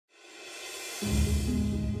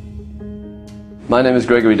My name is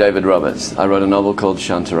Gregory David Roberts. I wrote a novel called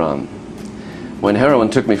Šantaram. When heroin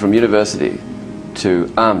took me from university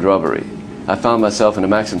to armed robbery, I found myself in a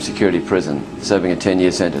maximum security prison, serving a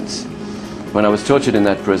 10-year sentence. When I was tortured in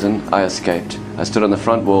that prison, I escaped. I stood on the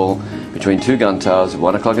front wall between two gun towers at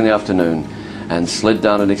 1 o'clock in the afternoon and slid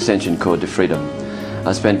down an extension cord to freedom.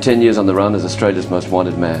 I spent 10 years on the run as Australia's most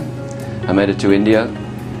wanted man. I made it to India,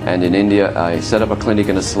 and in India I set up a clinic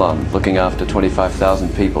in a slum looking after 25,000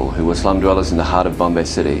 people who were slum dwellers in the heart of Bombay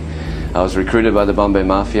City. I was recruited by the Bombay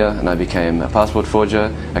Mafia and I became a passport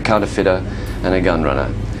forger, a counterfeiter and a gun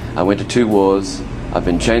runner. I went to 2 wars. I've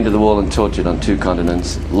been chained to the wall and tortured on 2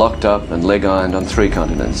 continents, locked up and leg-ironed on 3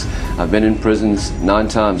 continents. I've been in prisons 9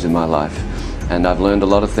 times in my life, and I've learned a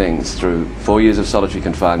lot of things through 4 years of solitary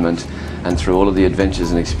confinement and through all of the adventures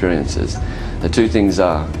and experiences. The 2 things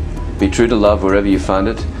are: be true to love wherever you find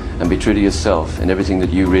it, and be true to yourself in everything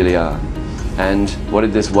that you really are. And what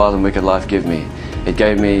did this wild and wicked life give me? It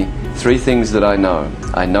gave me 3 things that I know.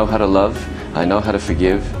 I know how to love, I know how to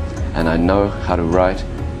forgive, and I know how to write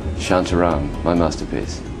Šantaram, my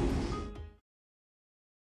masterpiece.